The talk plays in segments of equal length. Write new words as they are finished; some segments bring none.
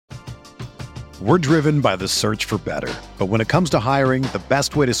We're driven by the search for better. But when it comes to hiring, the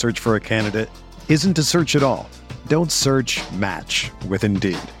best way to search for a candidate isn't to search at all. Don't search, match with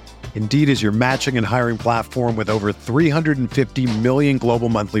Indeed. Indeed is your matching and hiring platform with over 350 million global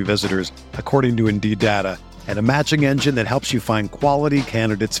monthly visitors, according to Indeed data, and a matching engine that helps you find quality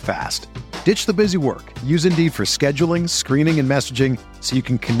candidates fast. Ditch the busy work. Use Indeed for scheduling, screening, and messaging so you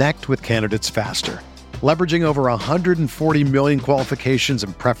can connect with candidates faster. Leveraging over 140 million qualifications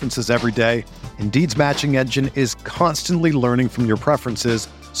and preferences every day, Indeed's matching engine is constantly learning from your preferences,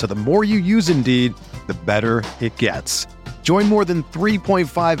 so the more you use Indeed, the better it gets. Join more than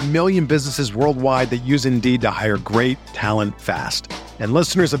 3.5 million businesses worldwide that use Indeed to hire great talent fast. And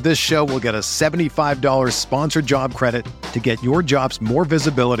listeners of this show will get a $75 sponsored job credit to get your jobs more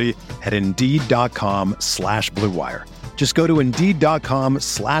visibility at Indeed.com/Blue Wire. Just go to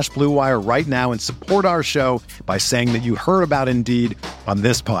Indeed.com/Blue Wire right now and support our show by saying that you heard about Indeed on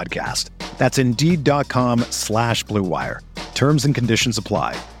this podcast. That's Indeed.com/Blue Wire. Terms and conditions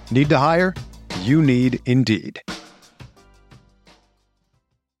apply. Need to hire? You need Indeed.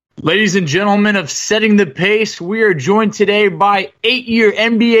 Ladies and gentlemen of Setting the Pace, we are joined today by 8-year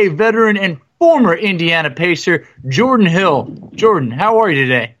NBA veteran and former Indiana Pacer, Jordan Hill. Jordan, how are you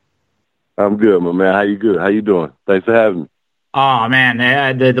today? I'm good, my man. How you doing? Thanks for having me. Oh, man,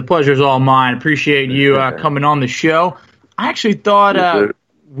 the pleasure's all mine. Appreciate you coming on the show. I actually thought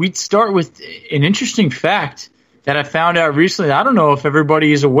we'd start with an interesting fact that I found out recently. I don't know if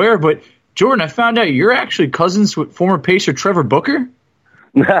everybody is aware, but Jordan, I found out you're actually cousins with former Pacer Trevor Booker.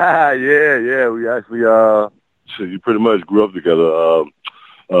 Yeah. We actually, you pretty much grew up together.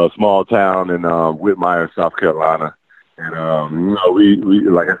 A small town in Whitmire, South Carolina. And, we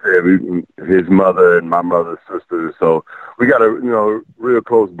like I said, his mother and my mother's sisters. So we got a, real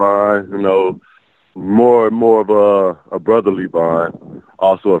close bond, more of a brotherly bond,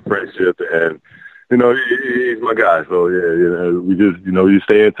 also a friendship. And, he's my guy. So, yeah, we just, we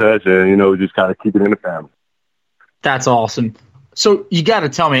stay in touch and, we just kind of keep it in the family. That's awesome. So you got to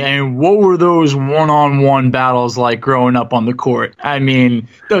tell me, what were those one-on-one battles like growing up on the court?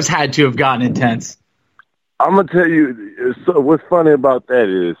 Those had to have gotten intense. I'm going to tell you, so what's funny about that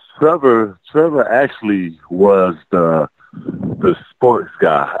is Trevor actually was the sports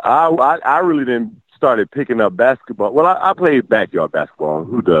guy. I really didn't started picking up basketball. Well, I played backyard basketball.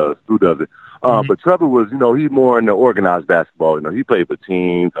 Who does it? But Trevor was, he's more in the organized basketball. He played for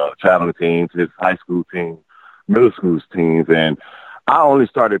teams, traveling teams, his high school team, middle school teams, and I only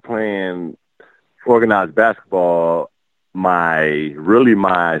started playing organized basketball my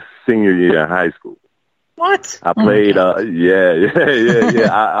senior year in high school. What? I played, yeah.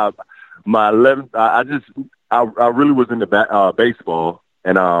 My 11th, I really was into baseball,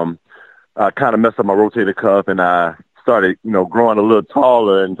 and I kind of messed up my rotator cuff, and I started, growing a little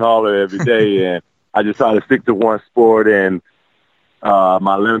taller and taller every day, and I just tried to stick to one sport. And my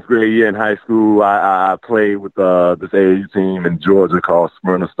 11th grade year in high school, I played with this AAU team in Georgia called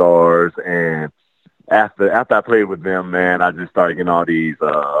Smyrna Stars, and after I played with them, man, I just started getting all these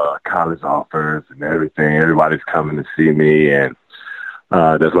college offers and everything. Everybody's coming to see me, and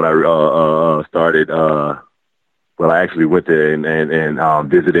that's when I started. I actually went there and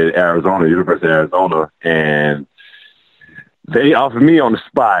visited Arizona, University of Arizona, and they offered me on the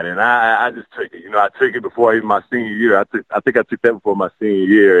spot, and I just took it. I took it before even my senior year. I think I took that before my senior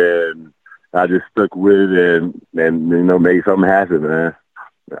year, and I just stuck with it and made something happen, man.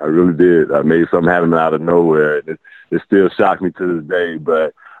 I really did. I made something happen out of nowhere. It still shocks me to this day,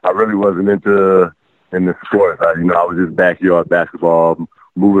 but I really wasn't in the sport. I was just backyard basketball,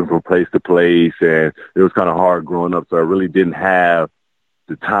 moving from place to place, and it was kind of hard growing up, so I really didn't have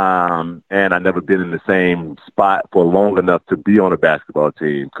the time, and I'd never been in the same spot for long enough to be on a basketball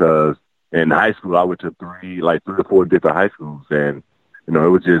team, because in high school I went to three or four different high schools, and it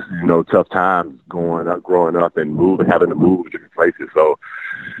was just tough times growing up and having to move to different places. So,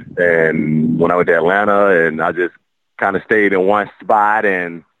 and when I went to Atlanta, and I just kind of stayed in one spot,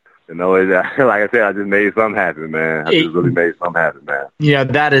 and like I said, I just made something happen, man. I just really made something happen, man. Yeah,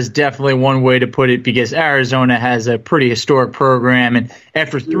 that is definitely one way to put it, because Arizona has a pretty historic program, and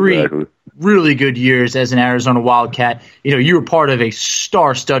after three really good years as an Arizona Wildcat, you were part of a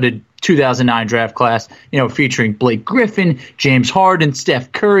star-studded 2009 draft class, featuring Blake Griffin, James Harden,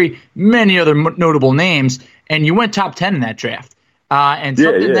 Steph Curry, many other notable names, and you went top 10 in that draft.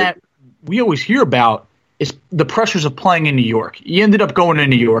 That we always hear about is the pressures of playing in New York. You ended up going to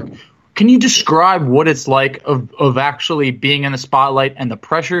New York. Can you describe what it's like of actually being in the spotlight and the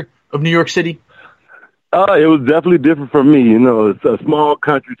pressure of New York City? It was definitely different for me. It's a small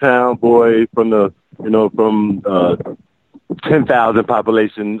country town boy from 10,000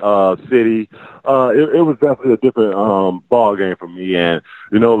 population city. It was definitely a different ball game for me, and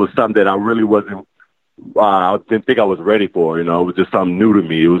it was something that I really wasn't. I didn't think I was ready for. It was just something new to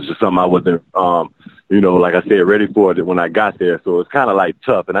me. It was just something I wasn't, like I said, ready for it when I got there. So it's kind of like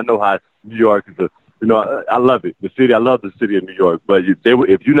tough, and I know how New York is. I love it. The city, I love the city of New York. But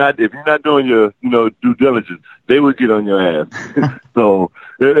if you're not doing your due diligence, they would get on your ass. So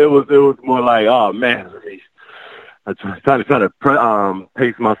it was more like, oh man. I try to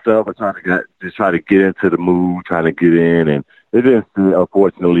pace myself. I try to get into the mood, trying to get in, and it didn't,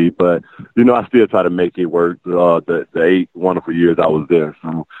 unfortunately. But I still try to make it work. The 8 wonderful years I was there.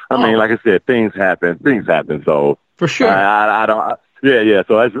 So I mean, like I said, things happen. So for sure, I don't. Yeah.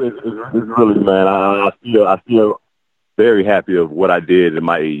 So it's really, man. I feel very happy of what I did in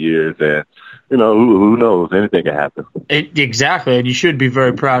my 8 years, and who knows? Anything can happen. Exactly, and you should be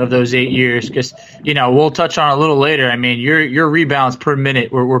very proud of those 8 years because we'll touch on it a little later. I mean, your rebounds per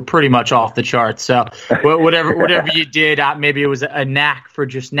minute were pretty much off the charts. So whatever you did, maybe it was a knack for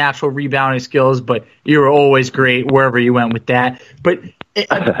just natural rebounding skills, but you were always great wherever you went with that. But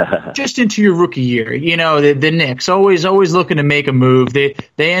just into your rookie year, the Knicks always looking to make a move. They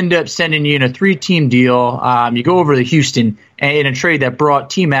end up sending you in a 3-team deal. You go over to Houston in a trade that brought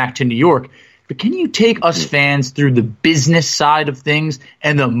T-Mac to New York. But can you take us fans through the business side of things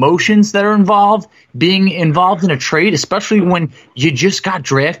and the emotions that are involved, being involved in a trade, especially when you just got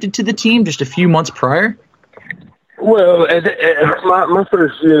drafted to the team just a few months prior? Well, my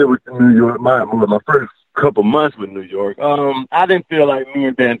first year with New York, my first couple months with New York, I didn't feel like me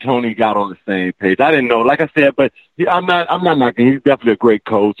and D'Antoni got on the same page. I didn't know, like I said, but I'm not knocking. He's definitely a great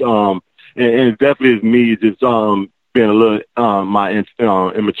coach. And it definitely is me just being a little my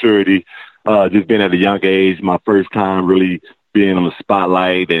immaturity. Just being at a young age, my first time really being on the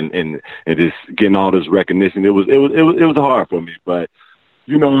spotlight and just getting all this recognition. It was hard for me, but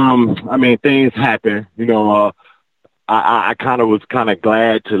I mean, things happen. I kind of was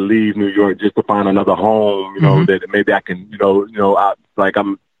glad to leave New York just to find another home. That maybe I can,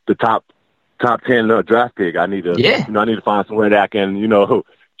 I'm the top 10 draft pick. I need to, I need to find somewhere that I can,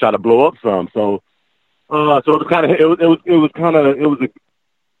 try to blow up some. So it was a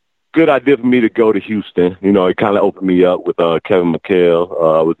good idea for me to go to Houston. It kind of opened me up with Kevin McHale.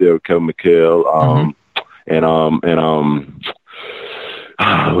 I was there with Kevin McHale.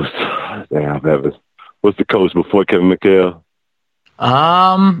 What's the coach before Kevin McHale?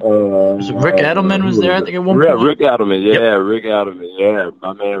 Rick Edelman was there, I think, at one point. Yeah, Rick Edelman. Yeah, yep. Rick Edelman. Yeah,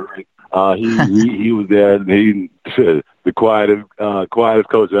 my man Rick. He was there. And he the quietest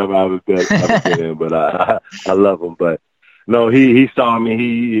coach I've ever been in. But I love him. But no, he saw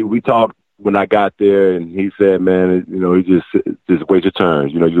me. We talked when I got there, and he said, "Man, he just wait your turn.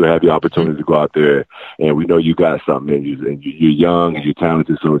 You have the opportunity to go out there, and we know you got something in you, and you're young and you're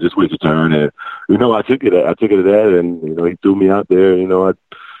talented. So just wait your turn." And I took it at that, and he threw me out there.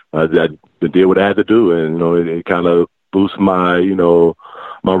 I did what I had to do, and it kind of boosted my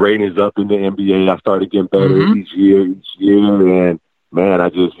my ratings up in the NBA. I started getting better each year, and man, I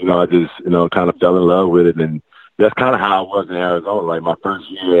just kind of fell in love with it. And that's kind of how I was in Arizona. Like my first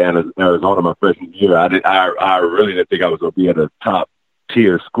year in Arizona, my freshman year, I really didn't think I was going to be at a top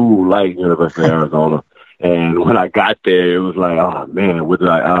tier school like University of Arizona. And when I got there, it was like, oh man,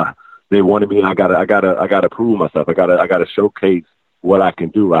 they wanted me. I gotta prove myself. I gotta showcase what I can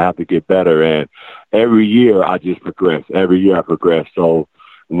do. I have to get better. And every year I just progress. Every year I progress. So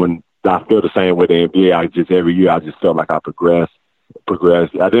when I feel the same way the NBA, every year I just felt like I progressed.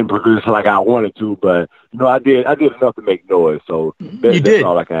 I didn't progress like I wanted to, but I did enough to make noise. So that's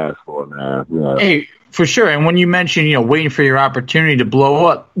all I can ask for, man. Yeah. Hey, for sure. And when you mentioned, waiting for your opportunity to blow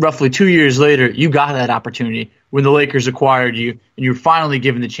up, roughly 2 years later, you got that opportunity when the Lakers acquired you, and you were finally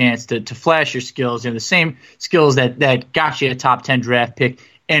given the chance to flash your skills, the same skills that got you a top 10 draft pick,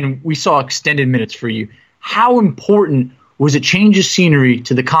 and we saw extended minutes for you. How important was a change of scenery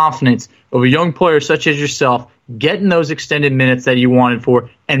to the confidence of a young player such as yourself, getting those extended minutes that you wanted for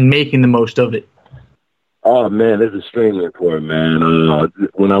and making the most of it? Oh man, it's extremely important, man.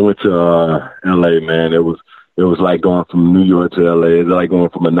 When I went to LA, man, it was like going from New York to LA. It's like going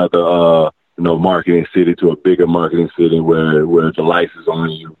from another marketing city to a bigger marketing city where the lights is on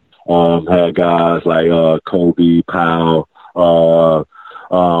you. Had guys like Kobe, Powell,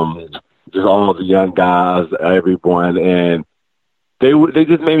 just all the young guys, everyone, and they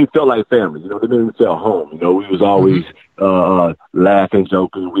just made me feel like family. They made me feel home. We was always laughing,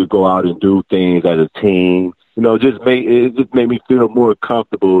 joking. We'd go out and do things as a team. It just made me feel more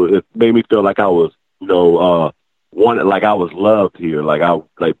comfortable. It made me feel like I was, I was loved here. Like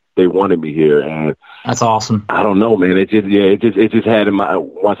they wanted me here, and that's awesome. I don't know, man. It just had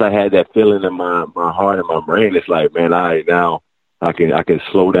once I had that feeling in my heart and my brain, it's like, man, now I can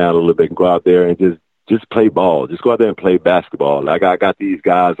slow down a little bit and go out there and just play ball. Just go out there and play basketball. Like I got these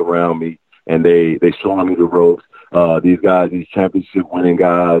guys around me, and they showing me the ropes. These guys, these championship winning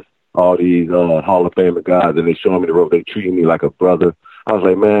guys, all these Hall of Famer guys, and they showing me the ropes. They treating me like a brother. I was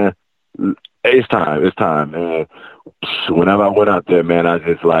like, man, it's time, man. Whenever I went out there, man, I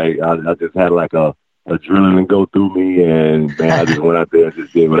just had like a adrenaline go through me, and man, I just went out there and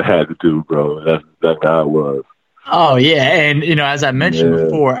just did what I had to do, bro. That's how it was. Oh yeah, and as I mentioned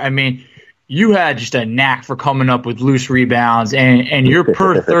before, I mean, you had just a knack for coming up with loose rebounds, and your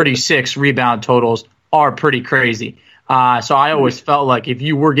per 36 rebound totals are pretty crazy. So I always felt like if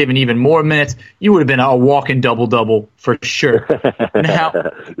you were given even more minutes, you would have been a walking double-double for sure.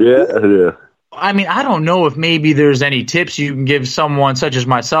 Now, yeah. I mean, I don't know if maybe there's any tips you can give someone such as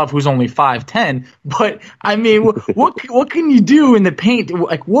myself who's only 5'10", but I mean, what can you do in the paint?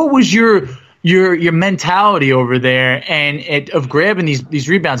 Like, what was your mentality over there of grabbing these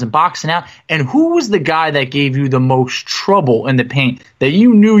rebounds and boxing out? And who was the guy that gave you the most trouble in the paint that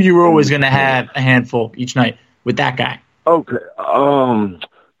you knew you were always going to have a handful each night with that guy? Okay.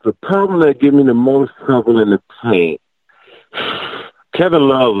 The problem that gave me the most trouble in the paint, Kevin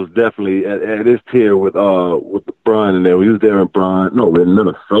Love was definitely at his tier with LeBron in there. He was there in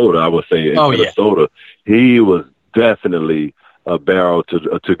Minnesota, I would say. In Minnesota. Yeah. He was definitely a barrel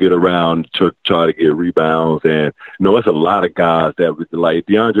to get around, to try to get rebounds. And, it's a lot of guys that was like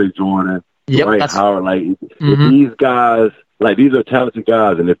DeAndre Jordan, Dwight Howard. Like, these guys, like, these are talented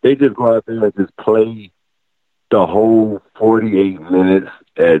guys. And if they just go out there and just play the whole 48 minutes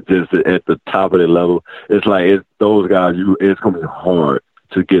at the top of the level, it's like those guys. It's gonna be hard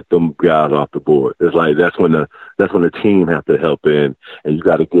to get them guys off the board. It's like that's when the team have to help in, and you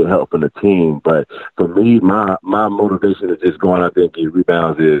got to get help from the team. But for me, my motivation is just going out there and get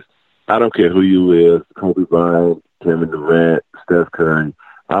rebounds. Is I don't care who you is, Kobe Bryant, Kevin Durant, Steph Curry.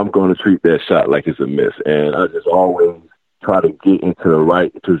 I'm going to treat that shot like it's a miss, and I just always try to get into the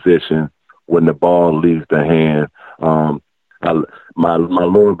right position when the ball leaves the hand. My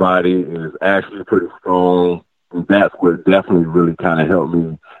lower body is actually pretty strong, and that's what definitely really kind of helped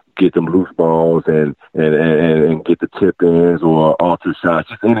me get them loose balls and get the tip-ins or alter shots,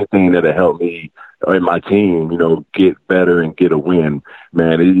 just anything that'll help me and my team, get better and get a win.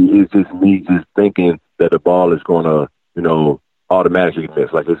 Man, it's just me just thinking that the ball is going to, automatically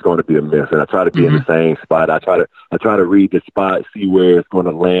miss, like it's going to be a miss. And I try to be in the same spot. I try to read the spot, see where it's going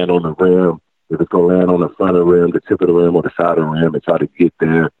to land on the rim. If it's going to land on the front of the rim, the tip of the rim, or the side of the rim, and try to get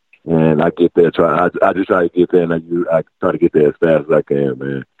there. And I get there. I just try to get there, and I try to get there as fast as I can,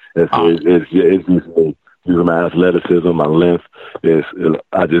 man. It's just me. Using my athleticism, my length.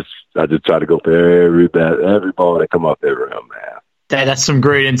 I just try to go for every ball that come off that rim, man. That's some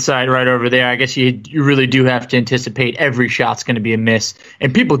great insight right over there. I guess you really do have to anticipate every shot's going to be a miss.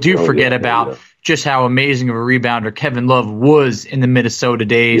 And people do forget about just how amazing of a rebounder Kevin Love was in the Minnesota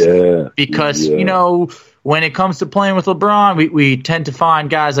days. Yeah. Because, when it comes to playing with LeBron, we tend to find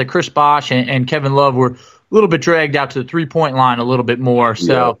guys like Chris Bosh and Kevin Love were a little bit dragged out to the three-point line a little bit more.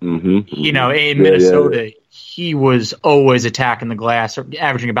 So, in Minnesota, he was always attacking the glass,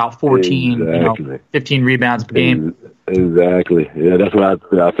 averaging about 14, 15 rebounds per game. Exactly. Yeah, that's what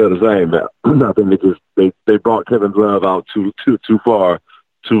I feel the same. I think they brought Kevin Love out too far,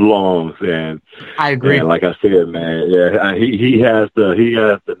 too long, and I agree. And like I said, man, he has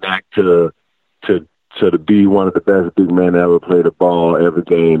the knack to be one of the best big men to ever play the ball every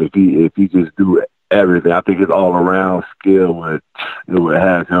game. If he just do everything, I think his all around skill would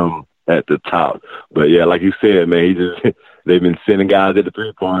have him at the top. But yeah, like you said, man, they've been sending guys at the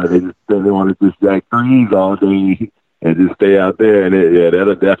 3-pointer. They want to just jack threes all day and just stay out there. And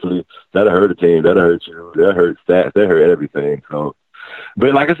that'll hurt the team. That'll hurt you. That'll hurt stats. That'll hurt everything. So,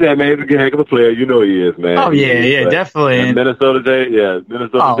 but like I said, man, he's a heck of a player. You know he is, man. Oh yeah, definitely. In Minnesota days,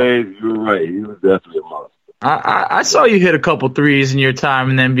 you were right. He was definitely a monster. I saw you hit a couple threes in your time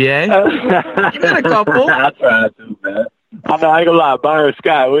in the NBA. You hit a couple. I tried to, man. I know, I ain't gonna lie. Byron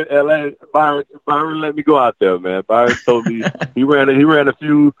Scott with LA. Byron let me go out there, man. Byron told me he ran a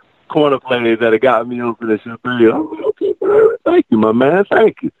few corner plays that had got me open to shoot three. I'm like, okay, Byron, thank you, my man.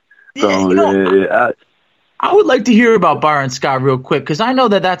 Thank you. So, I would like to hear about Byron Scott real quick because I know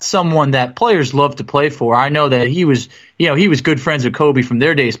that that's someone that players love to play for. I know that he was good friends with Kobe from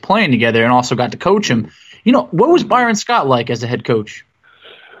their days playing together and also got to coach him. What was Byron Scott like as a head coach?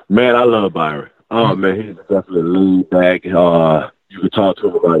 Man, I love Byron. Oh, man, he's definitely laid back. You can talk to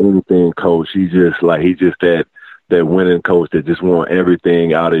him about anything, coach. He's just that that winning coach that just want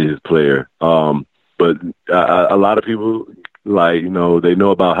everything out of his player. But a lot of people, like, they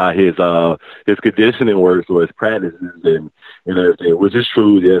know about how his conditioning works or his practices and everything, which is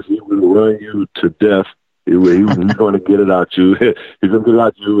true. Yes, he will run you to death. He's going to get it out you. He's going to get it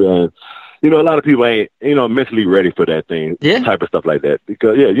out you. And, a lot of people ain't, mentally ready for that thing, type of stuff like that.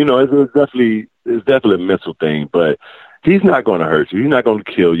 Because, it's definitely a mental thing. But he's not going to hurt you. He's not going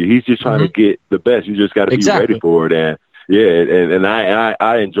to kill you. He's just trying to get the best. You just got to be ready for it. And, and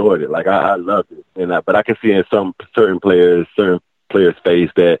I enjoyed it. Like, I loved it. But I can see in certain players'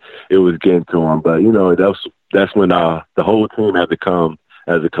 face that it was getting to him. But, that's when the whole team had to come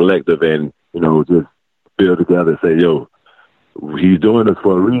as a collective and, just build together and say, yo, he's doing this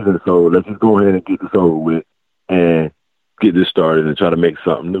for a reason, so let's just go ahead and get this over with and get this started and try to make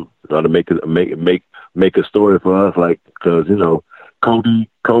something new. Try to make a story for us, like, because,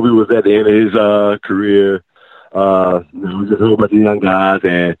 Kobe was at the end of his career. Just a whole bunch of young guys,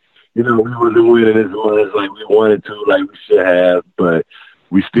 and, we wasn't winning as much like we wanted to, like we should have, but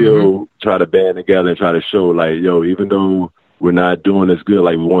we still try to band together and try to show, like, yo, even though we're not doing as good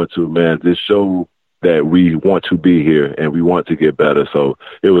like we want to, man, this show that we want to be here and we want to get better. So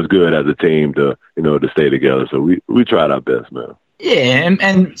it was good as a team to, to stay together. So we tried our best, man. Yeah,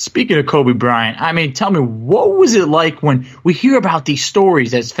 and speaking of Kobe Bryant, I mean, tell me, what was it like when we hear about these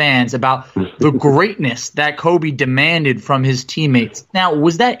stories as fans about the greatness that Kobe demanded from his teammates? Now,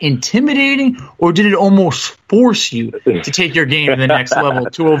 was that intimidating, or did it almost force you to take your game to the next level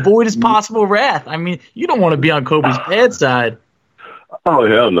to avoid his possible wrath? I mean, you don't want to be on Kobe's bad side. Oh,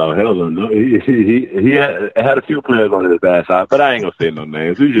 hell no. He had a few players on his bad side, but I ain't going to say no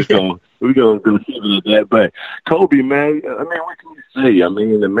names. We're going to keep it at that. But Kobe, man, I mean, what can you say? I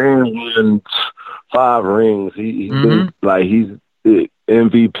mean, the man won 5 rings. He's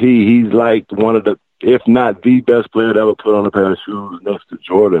MVP. He's like one of the, if not the best player to ever put on a pair of shoes next to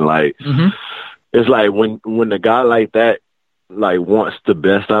Jordan. Like, it's like when a guy like that, like, wants the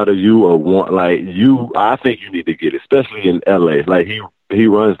best out of you or I think you need to get it, especially in LA. Like, he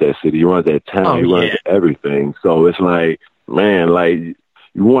runs that city, he runs that town, he runs everything. So it's like, man, like,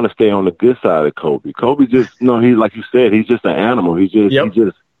 you want to stay on the good side of Kobe. Kobe just, he's like you said, he's just an animal. He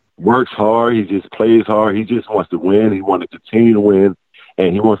just works hard. He just plays hard. He just wants to win. He wants to continue to win,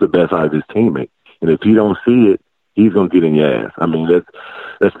 and he wants the best out of his teammate. And if he don't see it, he's gonna get in your ass. I mean,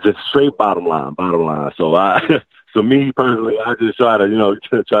 that's just straight bottom line. So So me personally, I just try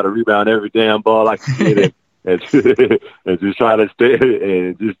to rebound every damn ball I can get and just try to stay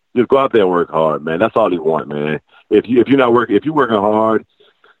and just go out there and work hard, man. That's all he wants, man. If you're working hard,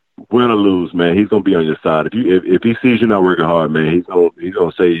 win or lose, man, he's gonna be on your side. If he sees you're not working hard, man, he's gonna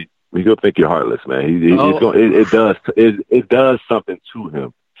think you're heartless, man. It does something to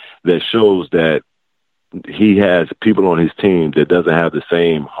him that shows that he has people on his team that doesn't have the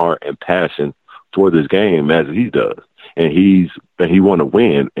same heart and passion for this game as he does, and he want to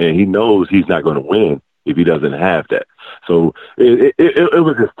win, and he knows he's not going to win if he doesn't have that. So it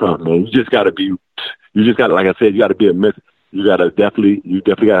was just tough, man. You just got to, like I said, you got to be you definitely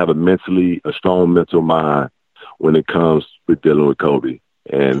got to have a strong mental mind when it comes with dealing with Kobe.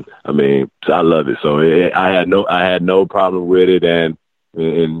 And I mean, I love it. So I had no problem with it, and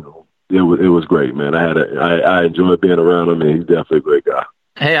it was great, man. I enjoyed being around him, and he's definitely a great guy.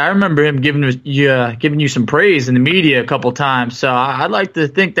 Hey, I remember him giving you some praise in the media a couple times. So I'd like to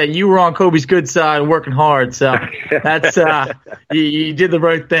think that you were on Kobe's good side and working hard. So that's you did the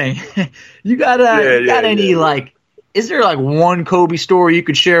right thing. You got any like? Is there like one Kobe story you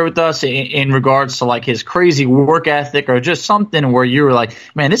could share with us in regards to like his crazy work ethic, or just something where you were like,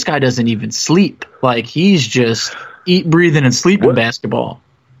 man, this guy doesn't even sleep. Like, he's just eat, breathing, and sleeping basketball.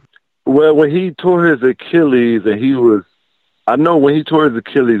 Well, when he tore his Achilles, and I know when he tore his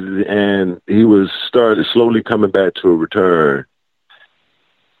Achilles and he started slowly coming back to a return,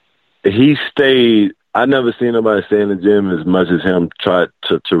 he stayed. I never seen nobody stay in the gym as much as him try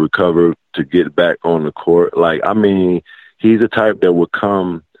to recover, to get back on the court. Like, I mean, he's the type that would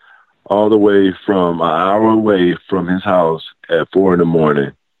come all the way from an hour away from his house at 4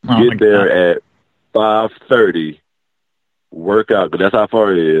 a.m, get there at 5:30, work out, because that's how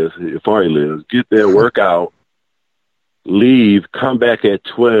far he lives. Get there, work out, leave, come back at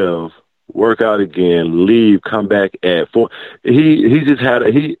 12, work out again, leave, come back at 4. He just had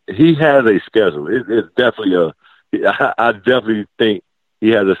he has a schedule. It's definitely I definitely think he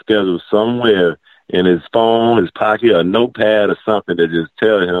has a schedule somewhere in his phone, his pocket, a notepad or something that just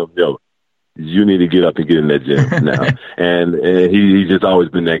tells him, yo, you need to get up and get in that gym now. and he's just always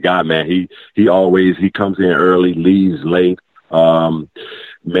been that guy, man. He comes in early, leaves late.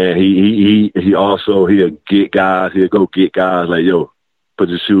 man, he also he'll get guys. He'll go get guys like, yo, put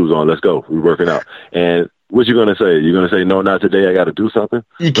your shoes on. Let's go. We're working out. And what you gonna say? You're gonna say no, not today. I got to do something.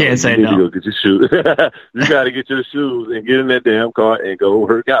 You can't say you no. You go get your shoes. You got to get your shoes and get in that damn car and go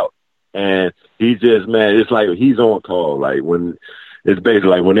work out. And he just, man, it's like he's on call. Like when it's basically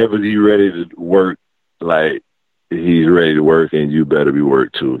like whenever he's ready to work, like he's ready to work, and you better be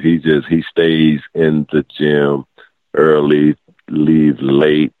work too. He stays in the gym early, leave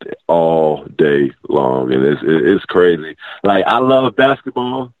late all day long, and it's crazy. Like I love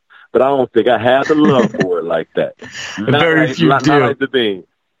basketball, but I don't think I have the love for it like that. Very few do. Not like the Bean.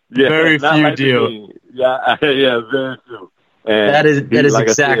 Yeah, very few like do. Yeah, very few. And that is like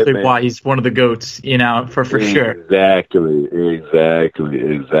exactly said, why he's one of the GOATs, for sure. Exactly, man.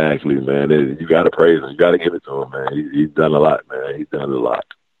 You got to praise him. You got to give it to him, man. He's done a lot, man. He's done a lot.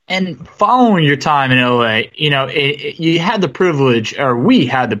 And following your time in LA, you had the privilege, or we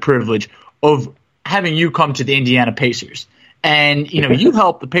had the privilege, of having you come to the Indiana Pacers. And, you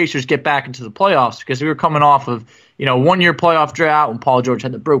helped the Pacers get back into the playoffs because we were coming off of, 1 year playoff drought when Paul George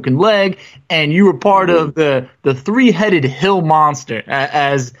had the broken leg, and you were part of the three-headed Hill monster,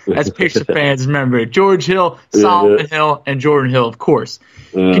 as Pacers fans remember. George Hill, Solomon Hill, and Jordan Hill, of course.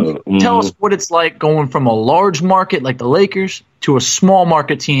 Can you tell us what it's like going from a large market like the Lakers to a small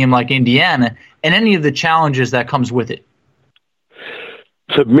market team like Indiana, and any of the challenges that comes with it?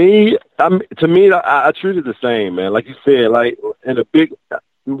 To me, I treat it the same, man. Like you said, like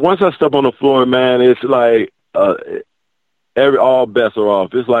once I step on the floor, man, it's like all bets are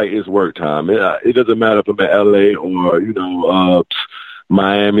off. It's like it's work time. It doesn't matter if I'm at LA or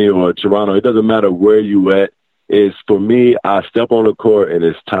Miami or Toronto. It doesn't matter where you at. It's for me. I step on the court and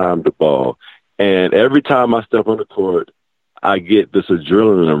it's time to ball. And every time I step on the court, I get this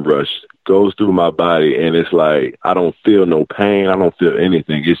adrenaline rush goes through my body, and it's like I don't feel no pain. I don't feel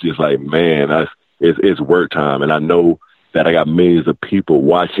anything. It's just like, man, it's work time, and I know that I got millions of people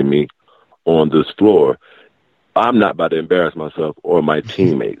watching me on this floor. I'm not about to embarrass myself or my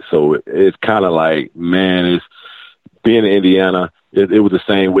teammates. So it's kind of like, man, it's being in Indiana. It was the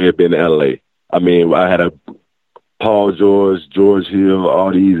same way it been in LA. I mean, I had a Paul George, George Hill,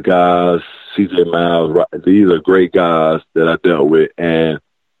 all these guys, C.J. Miles. These are great guys that I dealt with, and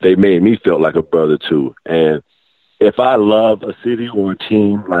they made me feel like a brother too. And if I love a city or a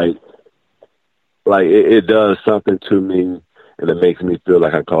team, like it does something to me, and it makes me feel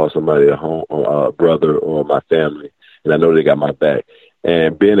like I call somebody a home, or a brother, or my family, and I know they got my back.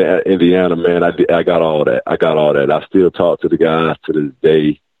 And being in Indiana, man, I got all that. I still talk to the guys to this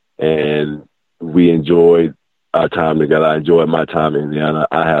day, and we enjoyed our time together. I enjoyed my time in Indiana.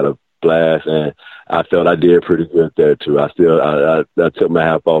 I had a blast, and I felt I did pretty good there too. I took my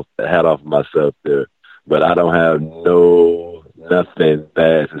hat off of myself there, but I don't have nothing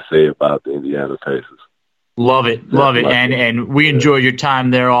bad to say about the Indiana Pacers. Love it, and we enjoyed your time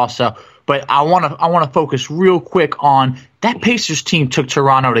there also. But I want to focus real quick on that Pacers team took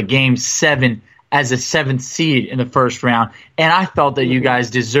Toronto to Game 7 as a 7th seed in the first round, and I felt that you guys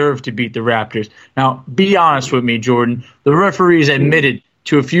deserved to beat the Raptors. Now, be honest with me, Jordan. The referees admitted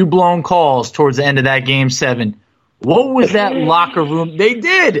to a few blown calls towards the end of that Game 7. What was that locker room? They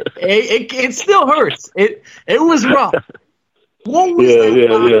did. It still hurts. It was rough. What was that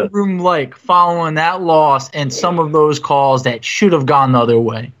locker room like following that loss and some of those calls that should have gone the other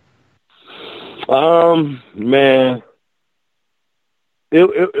way? Man,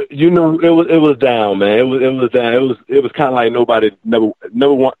 it was down, man. It was down. It was kind of like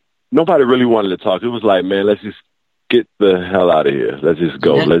nobody really wanted to talk. It was like, man, let's just get the hell out of here. Let's just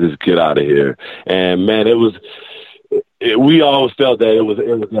go. Yeah. Let's just get out of here. And man, we always felt that it was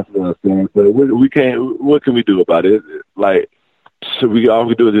definitely a thing. But we can't. What can we do about it? Like, so all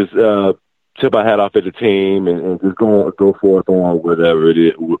we do is just tip our hat off at the team and just go forth on whatever it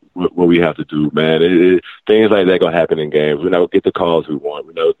is, what we have to do, man. Things like that gonna happen in games. We're not gonna get the calls we want.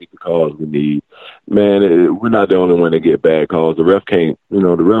 We're not gonna get the calls we need. Man, we're not the only one that get bad calls. The refs can't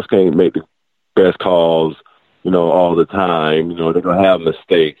make the best calls, all the time. They're gonna have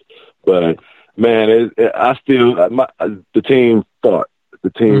mistakes. But man, the team fought. The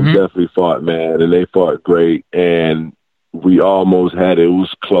team definitely fought, man, and they fought great. And we almost had it. It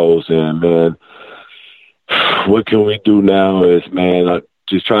was close, and man, what can we do now? Is man, what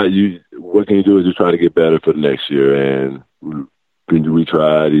can you do is just try to get better for the next year. And we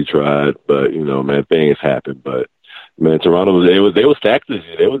tried, he tried, but man, things happen. But man, Toronto they were stacked this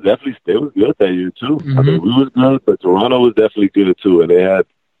year. They was good that year too. I mean, we was good, but Toronto was definitely good too, and they had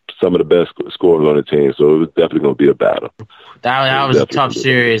some of the best scorers on the team. So it was definitely going to be a battle. That was a tough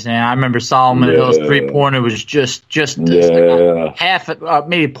series, and I remember Solomon Hill's 3-pointer was just like half,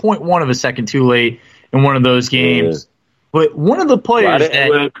 maybe 0.1 of a second too late in one of those games. But one of the players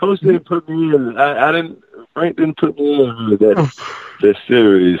Coach didn't put me in. Frank didn't put me in that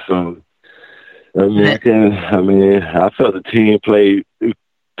series. So I felt the team played. The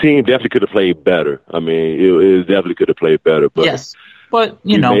team definitely could have played better. I mean, it definitely could have played better. But yes, but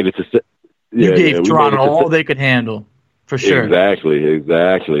you gave Toronto all they could handle. For sure. Exactly.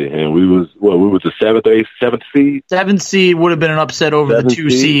 And we was the seventh seed? Seventh seed would have been an upset over the 2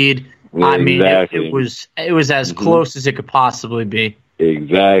 seed. I mean, it was as close as it could possibly be.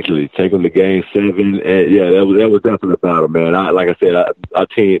 Exactly. Taking the game 7. And that was definitely a battle, man. Like I said,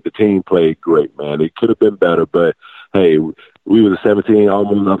 the team played great, man. It could have been better, but hey, we were the 17,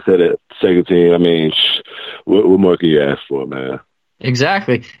 almost upset at second team. I mean, what more can you ask for, man?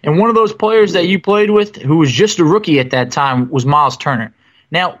 Exactly. And one of those players that you played with who was just a rookie at that time was Miles Turner.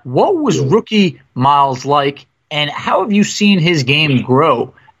 Now, what was rookie Miles like, and how have you seen his game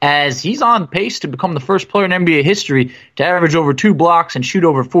grow as he's on pace to become the first player in NBA history to average over 2 blocks and shoot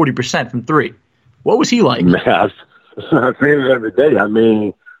over 40% from 3? What was he like? Man, I've seen it every day. I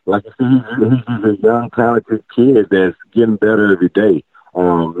mean, like I said, he's a young, talented kid that's getting better every day.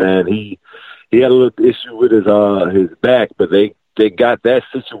 Man, he had a little issue with his back, but they got that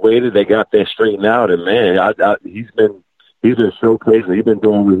situated. They got that straightened out, and man, he's been showcasing. He's been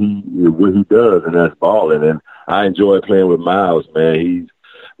doing what he does, and that's balling. And I enjoy playing with Miles, man. He's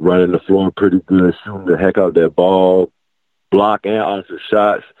running the floor pretty good, shooting the heck out of that ball, block and answer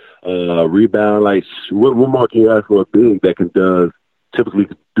shots, rebound. Like, what more can you ask for a big that can typically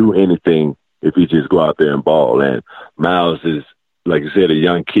do anything if he just go out there and ball? And Miles is, like you said, a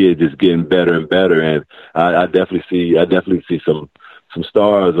young kid just getting better and better, and I definitely see some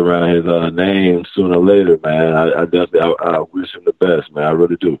stars around his name sooner or later, man. I wish him the best, man. I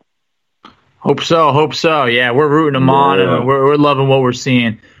really do. Hope so. Yeah, we're rooting him on, and we're loving what we're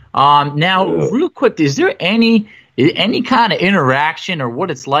seeing. Real quick, is there any kind of interaction or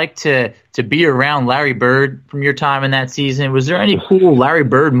what it's like to be around Larry Bird from your time in that season? Was there any cool Larry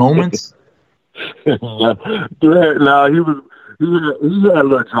Bird moments? He had a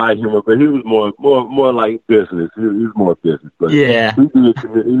little dry humor, but he was more like business. He was more business. But yeah, we did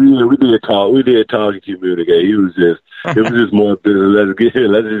talk and communicate. It was just more business.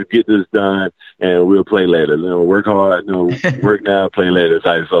 Let's just get this done, and we'll play later. Work hard, work now, play later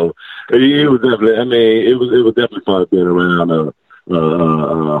type. So it was definitely. I mean, it was definitely fun being around a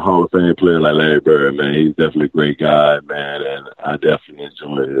Hall of Fame player like Larry Bird. Man, he's definitely a great guy, man, and I definitely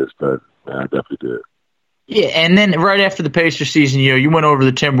enjoyed his presence. Man, I definitely did. Yeah, and then right after the Pacers season, you went over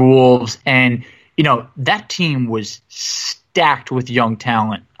the Timberwolves, and that team was stacked with young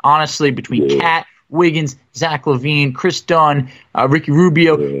talent. Honestly, between Cat, Wiggins, Zach LaVine, Chris Dunn, Ricky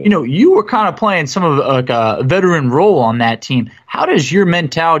Rubio, you were kind of playing some of a veteran role on that team. How does your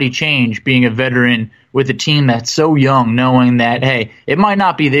mentality change being a veteran with a team that's so young, knowing that, hey, it might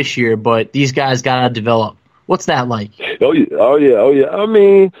not be this year, but these guys got to develop? What's that like? Oh yeah. I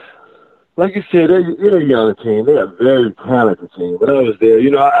mean, like you said, they're a young team. They're a very talented team. When I was there,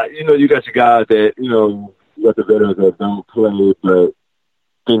 you got your guys that, you got the veterans that don't play, but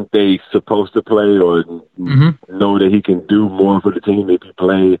think they supposed to play or know that he can do more for the team if he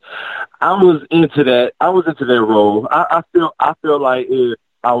played. I was into that role. I feel like if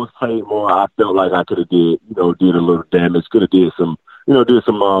I was playing more, I felt like I could have did a little damage, could have did some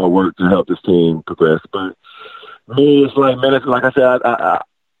work to help this team progress. But me, it's like, man, it's like I said,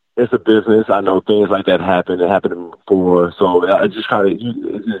 it's a business. I know things like that happen. It happened before. So I just try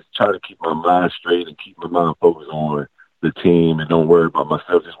to keep my mind straight and keep my mind focused on the team and don't worry about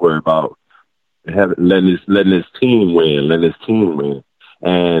myself. Just worry about letting this team win.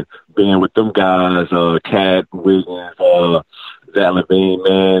 And being with them guys, Cat, Wiggins, Zach LaVine,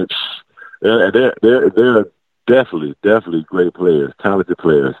 man, they're definitely great players, talented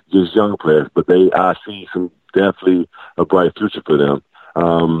players, just young players. But I see some definitely a bright future for them.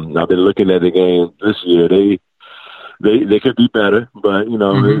 I've been looking at the game this year. They could be better, but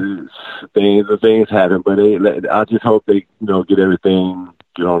things happen. But I just hope they get everything,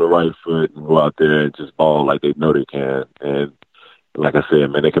 get on the right foot, and go out there and just ball like they know they can. And like I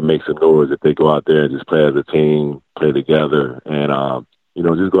said, man, they can make some noise if they go out there and just play as a team, play together, and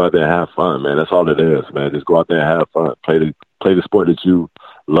just go out there and have fun, man. That's all it is, man. Just go out there and have fun, play the sport that you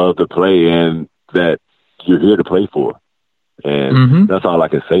love to play and that you're here to play for. And that's all I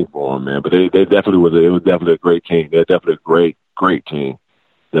can say for them, man. But they definitely it was definitely a great team. They're definitely a great team.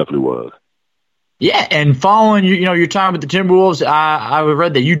 Definitely was. Yeah, and following your time with the Timberwolves, I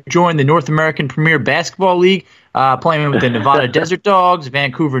read that you joined the North American Premier Basketball League, playing with the Nevada Desert Dogs,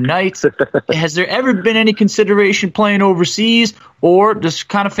 Vancouver Knights. Has there ever been any consideration playing overseas, or just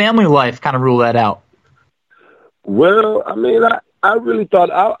kind of family life kind of rule that out? Well, I mean, I really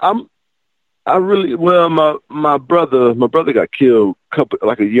thought my brother got killed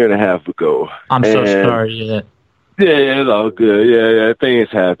like a year and a half ago. I'm so sorry to hear that. Yeah, it's all good. Yeah,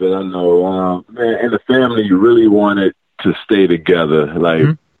 things happen. I know. Man, and the family really wanted to stay together.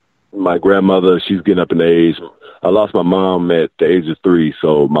 Like my grandmother, she's getting up in age. I lost my mom at the age of 3.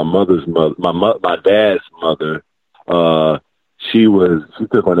 So my mother's mother, my dad's mother, she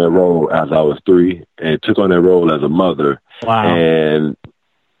took on that role as I was 3 and took on that role as a mother. Wow. And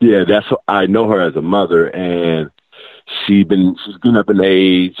yeah, I know her as a mother, and she's getting up in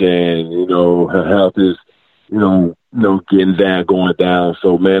age, and her health is getting down, going down.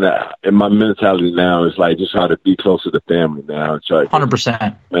 So, man, and my mentality now is like just try to be close to the family now.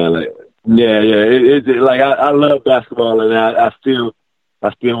 100%. Man, like, yeah. Like I love basketball, and I still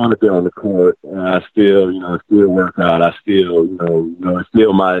want to be on the court. And I still work out. I still, it's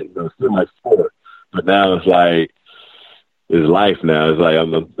still my sport. But now it's like, it's life now. It's like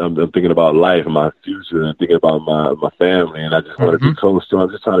I'm thinking about life and my future, and thinking about my family, and I just want to be close to them.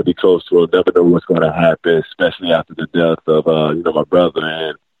 I'm just trying to be close to them. Never know what's going to happen, especially after the death of my brother,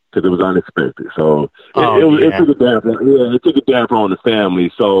 and because it was unexpected. So it took a damper on the family.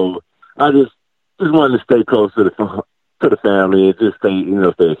 So I just wanted to stay close to the family and just stay.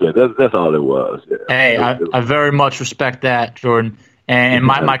 That's all it was. Yeah. Hey, I very much respect that, Jordan. And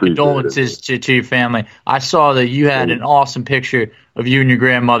my condolences to your family. I saw that you had an awesome picture of you and your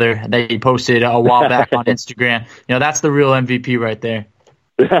grandmother that you posted a while back on Instagram. That's the real MVP right there.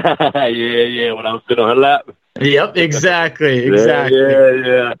 Yeah. When I was sitting on her lap. Yep, exactly.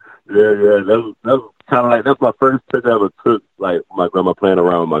 Yeah. That's kind of like, that's my first picture I ever took. Like my grandma playing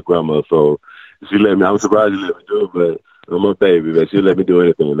around with my grandma. So she let me. I was surprised she let me do it, but I'm a baby, but she let me do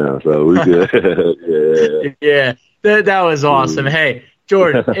anything now. So we good. Yeah. That was awesome. Hey,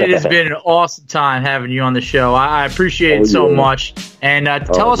 Jordan, it has been an awesome time having you on the show. I appreciate it so much. And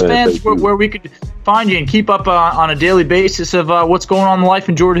tell us, fans, where we could find you and keep up on a daily basis of what's going on in life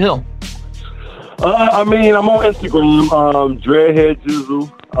in Jordan Hill. I mean, I'm on Instagram, Dreadhead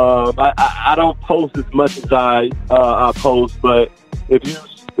Jizzle. I don't post as much as I post, but if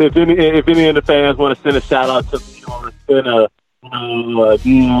any of the fans want to send a shout out to me or send a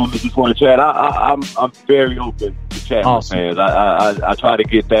DM, just want to chat, I'm very open to chat with fans. I try to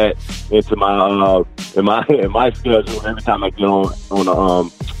get that into my schedule every time I get on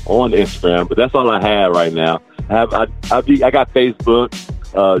Instagram. But that's all I have right now. I got Facebook,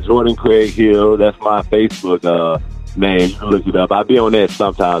 Jordan Craig Hill. That's my Facebook name. You can look it up. I'll be on that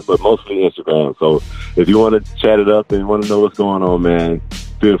sometimes, but mostly Instagram. So if you want to chat it up and want to know what's going on, man,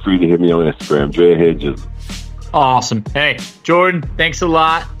 feel free to hit me on Instagram, Dreadhead Jizzle. Awesome. Hey, Jordan, thanks a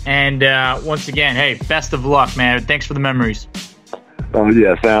lot. And once again, hey, best of luck, man. Thanks for the memories. Oh,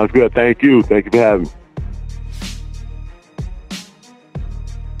 yeah, sounds good. Thank you. Thank you for having me.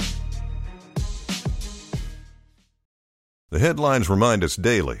 The headlines remind us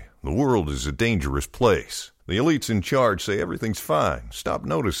daily the world is a dangerous place. The elites in charge say everything's fine. Stop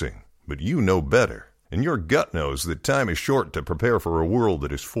noticing. But you know better. And your gut knows that time is short to prepare for a world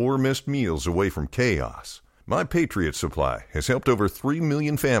that is 4 missed meals away from chaos. My Patriot Supply has helped over 3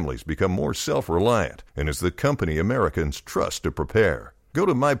 million families become more self-reliant and is the company Americans trust to prepare. Go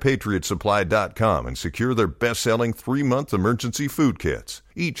to MyPatriotSupply.com and secure their best-selling 3-month emergency food kits.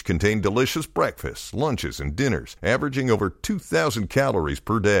 Each contain delicious breakfasts, lunches, and dinners, averaging over 2,000 calories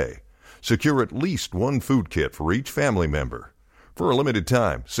per day. Secure at least 1 food kit for each family member. For a limited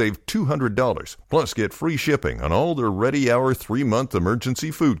time, save $200, plus get free shipping on all their Ready Hour 3-month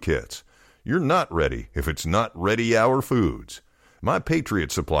emergency food kits. You're not ready if it's not Ready Hour Foods. My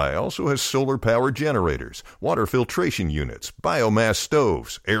Patriot Supply also has solar power generators, water filtration units, biomass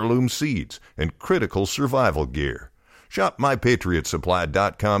stoves, heirloom seeds, and critical survival gear. Shop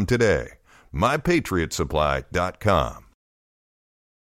MyPatriotSupply.com today. MyPatriotSupply.com.